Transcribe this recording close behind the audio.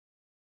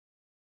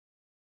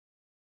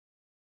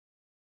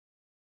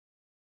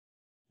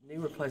Knee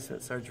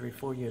replacement surgery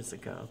 4 years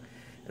ago,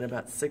 and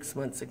about 6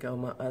 months ago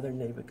my other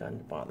knee began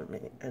to bother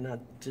me, and I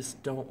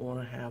just don't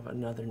want to have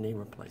another knee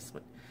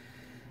replacement.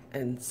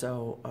 And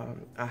so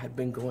I had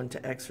been going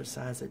to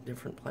exercise at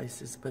different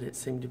places, but it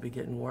seemed to be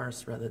getting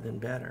worse rather than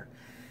better.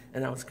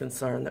 And I was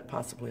concerned that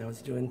possibly I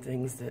was doing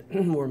things that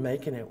were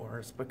making it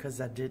worse because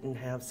I didn't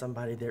have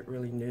somebody that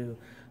really knew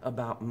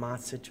about my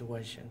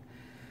situation.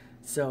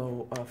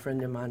 So a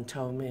friend of mine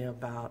told me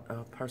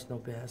about Personal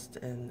Best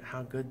and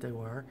how good they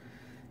were.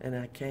 And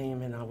I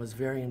came and I was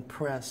very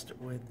impressed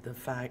with the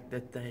fact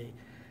that they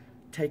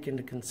take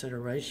into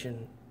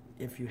consideration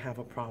if you have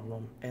a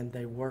problem, and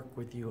they work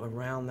with you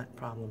around that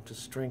problem to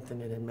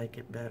strengthen it and make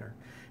it better.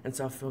 And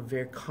so I feel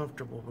very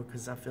comfortable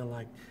because I feel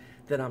like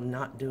that I'm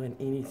not doing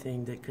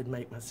anything that could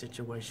make my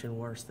situation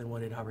worse than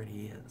what it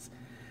already is.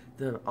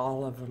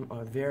 All of them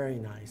are very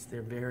nice.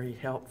 They're very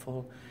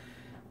helpful,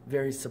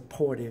 very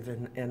supportive,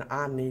 and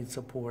I need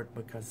support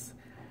because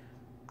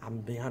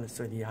I'm gonna be honest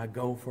with you, I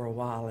go for a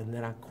while and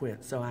then I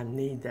quit. So I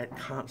need that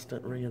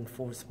constant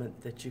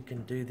reinforcement that you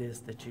can do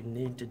this, that you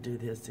need to do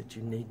this, that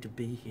you need to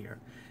be here.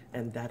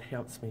 And that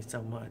helps me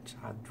so much.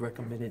 I'd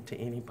recommend it to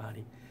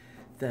anybody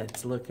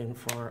that's looking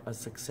for a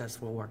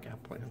successful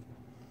workout plan.